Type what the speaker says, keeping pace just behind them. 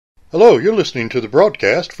Hello, you're listening to the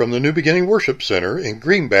broadcast from the New Beginning Worship Center in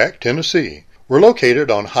Greenback, Tennessee. We're located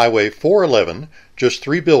on Highway 411, just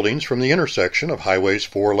 3 buildings from the intersection of Highways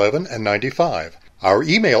 411 and 95. Our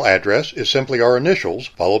email address is simply our initials,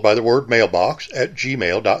 followed by the word mailbox at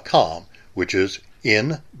gmail.com, which is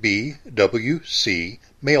NBWC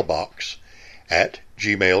mailbox at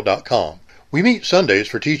gmail.com. We meet Sundays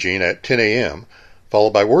for teaching at 10 a.m.,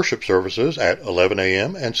 followed by worship services at 11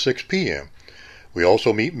 a.m. and 6 p.m. We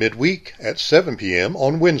also meet midweek at 7 p.m.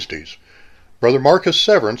 on Wednesdays. Brother Marcus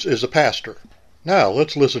Severance is the pastor. Now,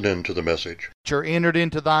 let's listen in to the message. Entered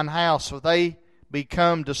into thine house, for they be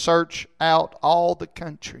come to search out all the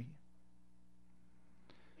country.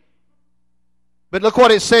 But look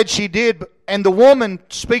what it said she did. And the woman,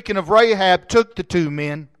 speaking of Rahab, took the 2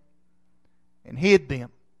 men and hid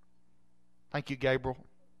them. Thank you, Gabriel.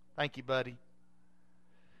 Thank you, buddy.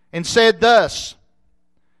 And said thus,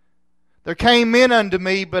 there came men unto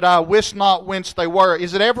me, but I wist not whence they were.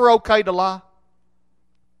 Is it ever okay to lie?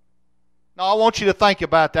 No, I want you to think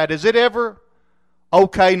about that. Is it ever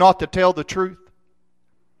okay not to tell the truth?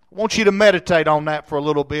 I want you to meditate on that for a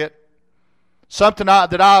little bit. Something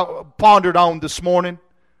that I pondered on this morning.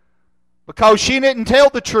 Because she didn't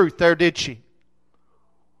tell the truth there, did she?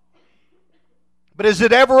 But is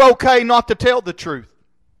it ever okay not to tell the truth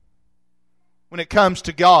when it comes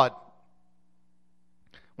to God?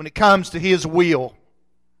 When it comes to His will?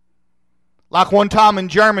 Like one time in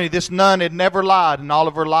Germany, this nun had never lied in all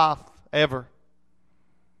of her life, ever.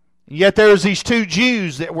 And yet there was these 2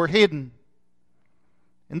 Jews that were hidden.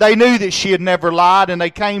 And they knew that she had never lied, and they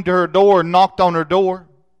came to her door and knocked on her door.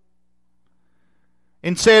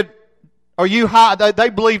 And said, are you hiding? They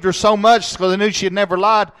believed her so much because they knew she had never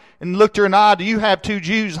lied, and looked her in the eye, do you have 2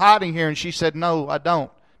 Jews hiding here? And she said, no, I don't.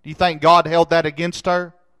 Do you think God held that against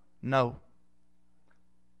her? No.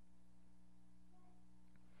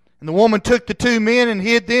 And the woman took the 2 men and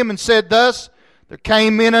hid them and said thus, there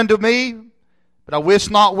came men unto me, but I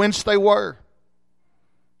wist not whence they were.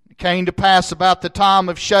 It came to pass about the time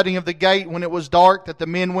of shutting of the gate when it was dark that the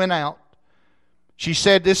men went out. She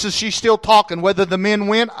said, she's still talking, whether the men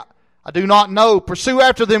went, I do not know. Pursue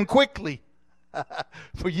after them quickly,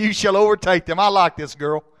 for you shall overtake them. I like this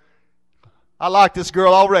girl. I like this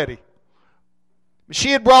girl already.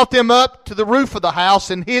 She had brought them up to the roof of the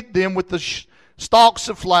house and hid them with the stalks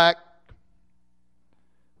of flax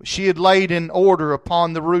which she had laid in order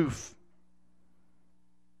upon the roof.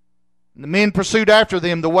 And the men pursued after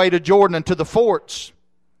them the way to Jordan and to the forts.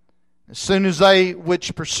 As soon as they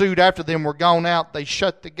which pursued after them were gone out, they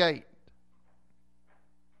shut the gate.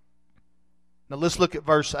 Now let's look at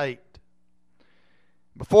verse 8.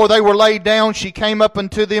 Before they were laid down, she came up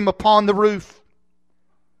unto them upon the roof.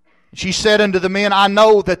 She said unto the men, I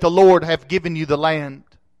know that the Lord hath given you the land,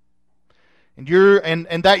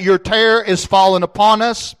 and that your terror is fallen upon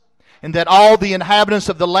us, and that all the inhabitants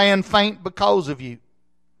of the land faint because of you.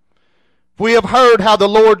 We have heard how the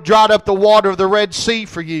Lord dried up the water of the Red Sea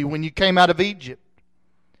for you when you came out of Egypt,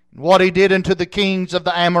 and what He did unto the kings of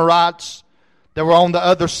the Amorites that were on the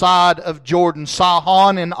other side of Jordan,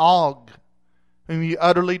 Sihon and Og, whom you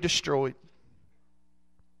utterly destroyed.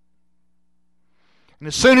 And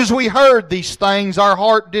as soon as we heard these things, our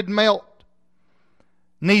heart did melt.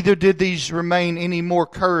 Neither did these remain any more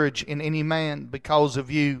courage in any man because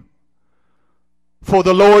of you. For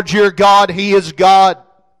the Lord your God, He is God,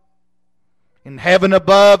 in heaven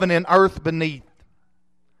above and in earth beneath.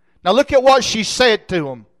 Now look at what she said to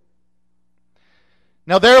him.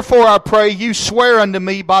 Now therefore I pray you swear unto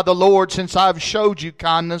me by the Lord, since I have showed you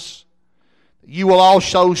kindness, that you will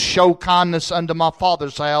also show kindness unto my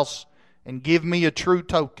father's house, and give me a true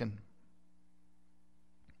token.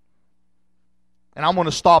 And I'm going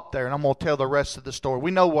to stop there and I'm going to tell the rest of the story.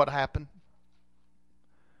 We know what happened.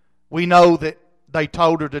 We know that they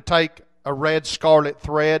told her to take a red scarlet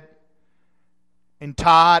thread and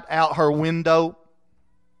tie it out her window.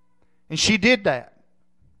 And she did that.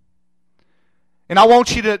 And I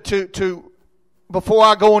want you to before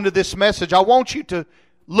I go into this message, I want you to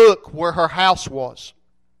look where her house was.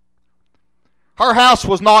 Her house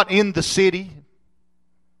was not in the city,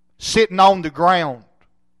 sitting on the ground.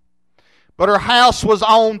 But her house was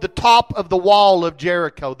on the top of the wall of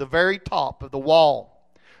Jericho, the very top of the wall.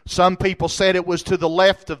 Some people said it was to the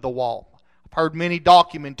left of the wall. I've heard many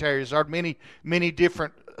documentaries, I've heard many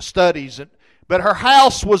different studies. But her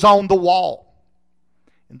house was on the wall.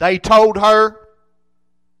 And they told her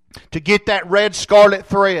to get that red scarlet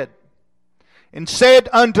thread, and said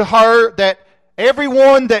unto her that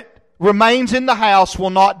everyone that remains in the house will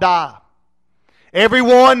not die.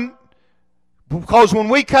 Everyone, because when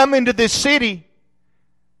we come into this city,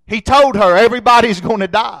 He told her everybody's going to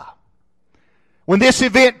die. when this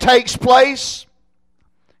event takes place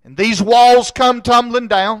and these walls come tumbling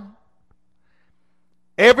down,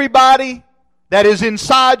 everybody that is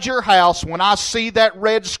inside your house, when I see that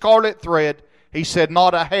red scarlet thread, he said,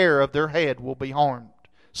 not a hair of their head will be harmed.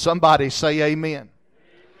 Somebody say amen.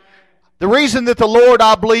 The reason that the Lord,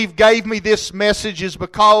 I believe, gave me this message is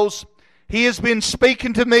because He has been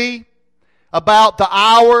speaking to me about the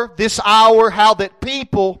hour, this hour, how that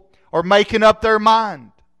people are making up their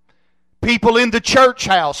mind. People in the church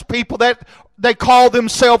house, people that they call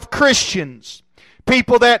themselves Christians,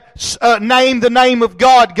 people that name the name of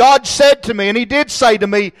God. God said to me, and He did say to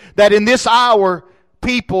me, that in this hour,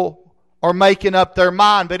 people are making up their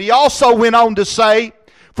mind. But He also went on to say,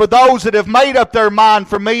 for those that have made up their mind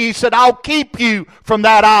for me, He said, I'll keep you from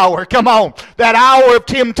that hour. Come on, that hour of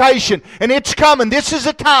temptation. And it's coming. This is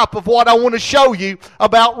a type of what I want to show you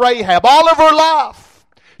about Rahab. All of her life,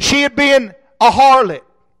 she had been a harlot.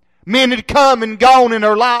 Men had come and gone in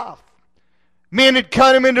her life. Men had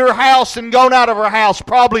come into her house and gone out of her house.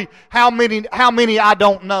 Probably how many I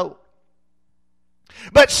don't know.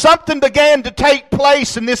 But something began to take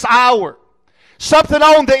place in this hour. Something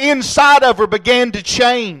on the inside of her began to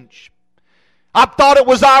change. I thought it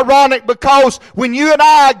was ironic because when you and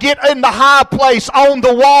I get in the high place on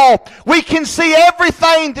the wall, we can see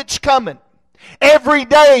everything that's coming. Every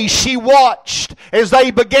day she watched as they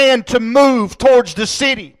began to move towards the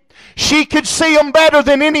city. She could see them better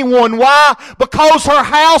than anyone. Why? Because her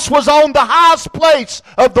house was on the highest place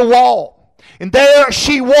of the wall. And there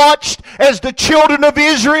she watched as the children of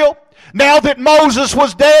Israel, now that Moses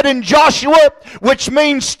was dead and Joshua, which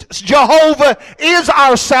means Jehovah is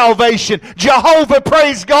our salvation. Jehovah,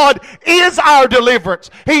 praise God, is our deliverance.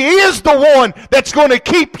 He is the one that's going to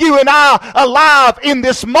keep you and I alive in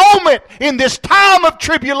this moment, in this time of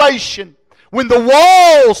tribulation, when the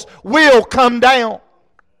walls will come down.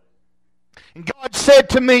 And God said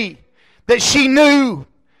to me that she knew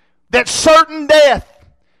that certain death,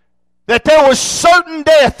 that there was certain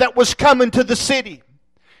death that was coming to the city.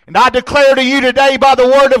 And I declare to you today by the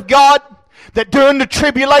Word of God that during the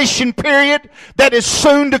tribulation period that is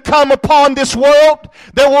soon to come upon this world,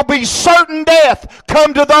 there will be certain death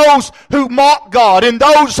come to those who mock God and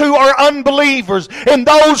those who are unbelievers and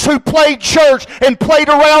those who played church and played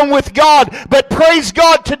around with God. But praise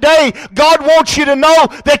God today, God wants you to know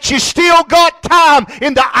that you still got time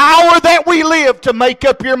in the hour that we live to make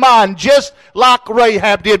up your mind, just like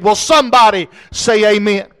Rahab did. Will somebody say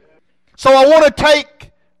amen? So I want to take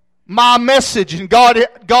my message, and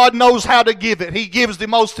God knows how to give it. He gives the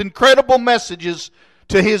most incredible messages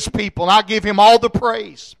to His people, and I give Him all the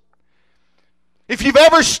praise. If you've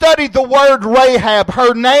ever studied the word Rahab,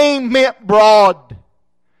 her name meant broad.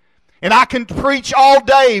 And I can preach all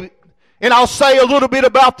day, and I'll say a little bit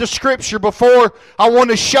about the Scripture before I want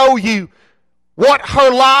to show you what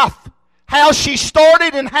her life, how she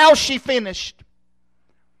started and how she finished.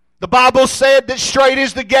 The Bible said that straight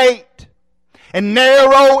is the gate, and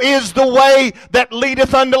narrow is the way that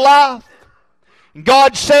leadeth unto life.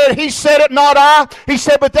 God said, He said it, not I. He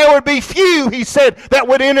said, but there would be few, He said, that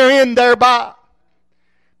would enter in thereby.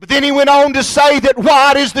 But then He went on to say that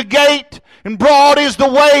wide is the gate, and broad is the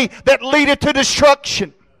way that leadeth to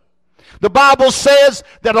destruction. The Bible says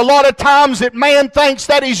that a lot of times that man thinks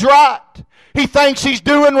that he's right. He thinks he's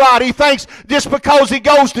doing right. He thinks just because he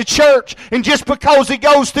goes to church and just because he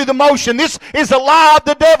goes through the motion. This is a lie of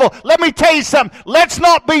the devil. Let me tell you something. Let's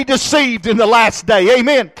not be deceived in the last day.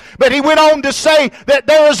 Amen. But he went on to say that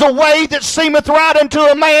there is a way that seemeth right unto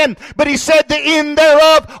a man, but he said the end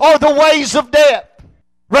thereof are the ways of death.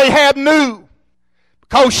 Rahab knew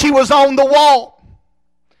because she was on the wall.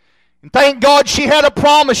 And thank God she had a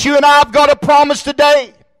promise. You and I have got a promise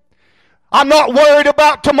today. I'm not worried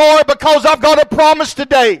about tomorrow because I've got a promise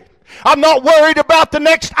today. I'm not worried about the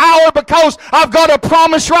next hour because I've got a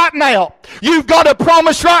promise right now. You've got a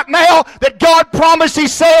promise right now that God promised. He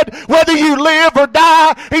said, whether you live or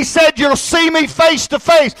die, He said, you'll see me face to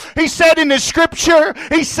face. He said in the Scripture,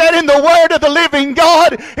 He said in the Word of the living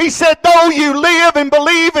God, He said, though you live and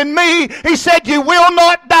believe in me, He said, you will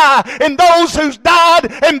not die. And those who's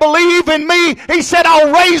died and believe in me, He said,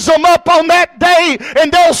 I'll raise them up on that day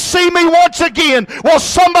and they'll see me once again. Will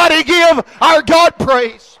somebody give our God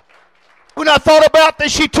praise? When I thought about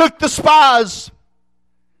this, she took the spies.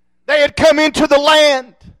 They had come into the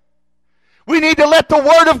land. We need to let the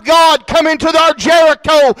Word of God come into our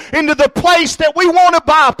Jericho, into the place that we want to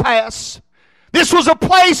bypass. This was a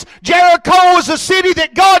place, Jericho was a city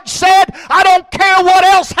that God said, I don't care what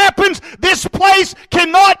else happens, this place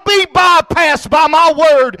cannot be bypassed by my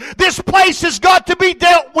word. This place has got to be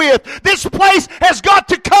dealt with. This place has got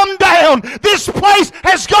to come down. This place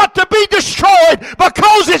has got to be destroyed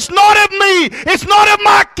because it's not of me, it's not of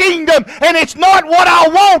my kingdom, and it's not what I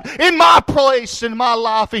want in my place, in my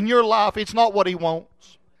life, in your life. It's not what He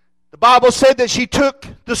wants. The Bible said that she took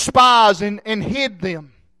the spies and hid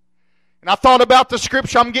them. And I thought about the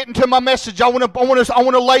scripture. I'm getting to my message. I want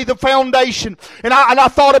to lay the foundation. And I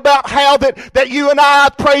thought about how that you and I,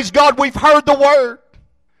 praise God, we've heard the word.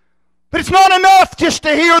 But it's not enough just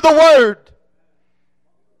to hear the word.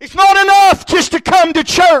 It's not enough just to come to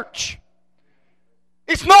church.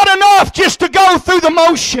 It's not enough just to go through the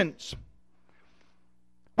motions.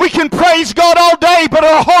 We can praise God all day, but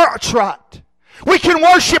our heart's right. We can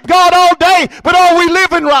worship God all day, but are we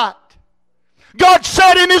living right? God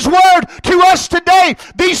said in His word to us today,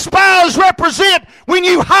 these spies represent when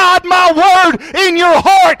you hide my word in your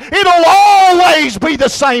heart, it'll always be the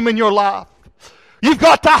same in your life. You've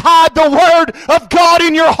got to hide the word of God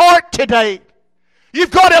in your heart today. You've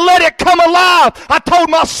got to let it come alive. I told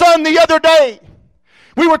my son the other day,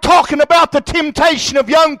 we were talking about the temptation of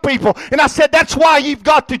young people, and I said that's why you've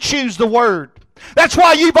got to choose the word. That's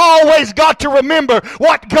why you've always got to remember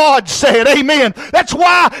what God said. Amen. That's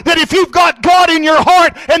why that if you've got God in your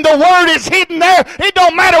heart and the word is hidden there, it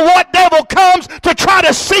don't matter what devil comes to try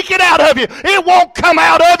to seek it out of you. It won't come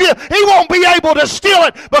out of you. He won't be able to steal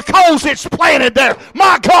it because it's planted there.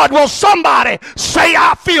 My God, will somebody say,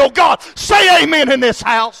 I feel God? Say amen in this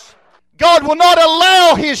house. God will not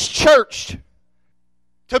allow His church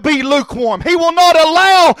to be lukewarm. He will not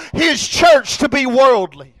allow His church to be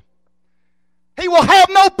worldly. He will have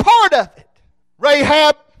no part of it.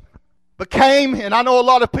 Rahab became, and I know a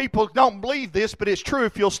lot of people don't believe this, but it's true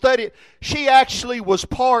if you'll study it, she actually was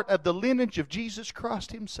part of the lineage of Jesus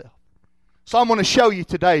Christ Himself. So I'm going to show you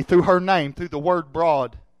today through her name, through the word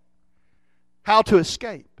broad, how to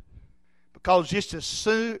escape. Because just as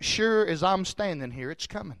sure as I'm standing here, it's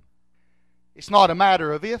coming. It's not a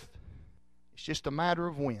matter of if, it's just a matter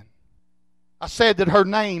of when. I said that her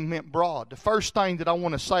name meant broad. The first thing that I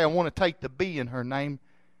want to say, I want to take the B in her name.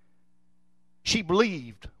 She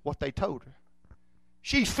believed what they told her.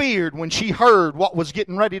 She feared when she heard what was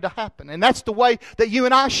getting ready to happen. And that's the way that you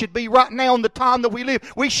and I should be right now in the time that we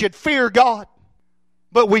live. We should fear God.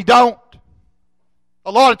 But we don't.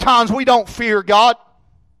 A lot of times we don't fear God.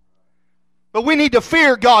 But we need to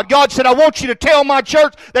fear God. God said, I want you to tell my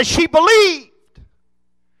church that she believed.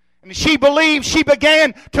 And she believed, she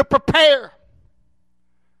began to prepare.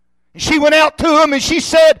 And she went out to him and she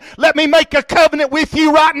said, let me make a covenant with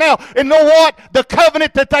you right now. And know what? The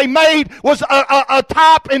covenant that they made was a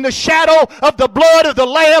type in the shadow of the blood of the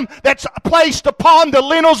Lamb that's placed upon the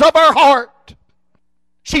lintels of her heart.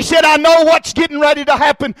 She said, I know what's getting ready to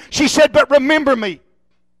happen. She said, but remember me.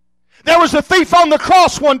 There was a thief on the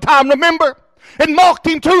cross one time, remember? And mocked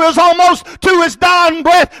him almost to his dying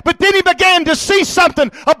breath. But then he began to see something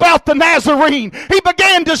about the Nazarene. He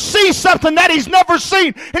began to see something that he's never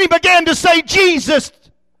seen. And he began to say, Jesus,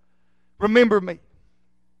 remember me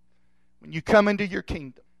when you come into your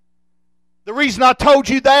kingdom. The reason I told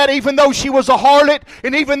you that, even though she was a harlot,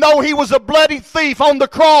 and even though he was a bloody thief on the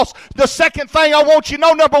cross, the second thing I want you to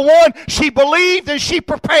know, number one, she believed and she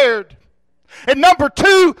prepared. And number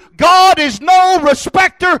two, God is no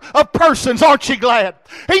respecter of persons. Aren't you glad?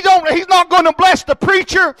 He's not going to bless the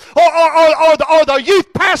preacher or the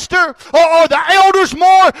youth pastor or the elders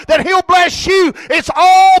more than He'll bless you. It's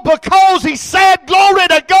all because He said, glory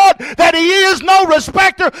to God, that He is no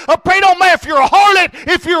respecter of persons. Don't matter if you're a harlot,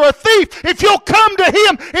 if you're a thief, if you'll come to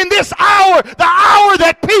Him in this hour, the hour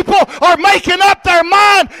that people are making up their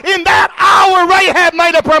mind, in that hour Rahab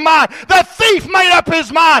made up her mind. The thief made up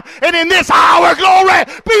his mind. And in this hour, glory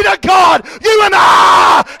be to God, you and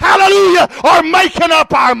I, hallelujah, are making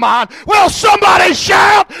up our mind. Well, somebody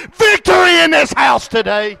shout victory in this house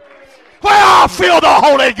today. Well, I feel the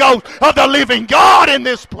Holy Ghost of the living God in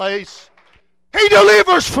this place. He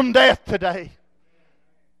delivers from death today.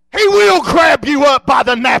 He will grab you up by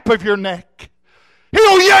the nape of your neck.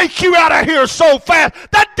 He'll yank you out of here so fast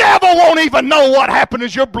the devil won't even know what happened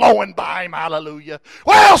as you're blowing by him. Hallelujah.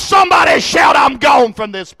 Well, somebody shout, I'm gone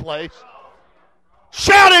from this place.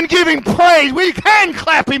 Shout and give Him praise. We can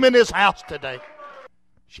clap Him in this house today.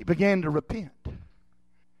 She began to repent.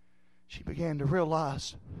 She began to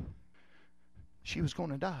realize she was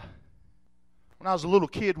going to die. When I was a little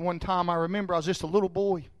kid one time, I remember I was just a little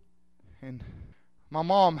boy. And my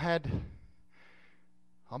mom had,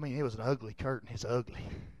 it was an ugly curtain. It's ugly.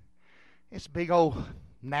 It's big old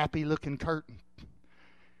nappy-looking curtain.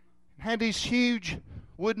 It had these huge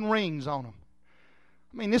wooden rings on them.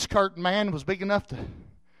 I mean, this curtain, man, was big enough to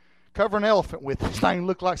cover an elephant with. This thing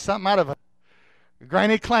looked like something out of a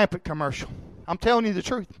Granny Clampett commercial. I'm telling you the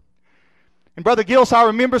truth. And Brother Gills, I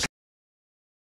remember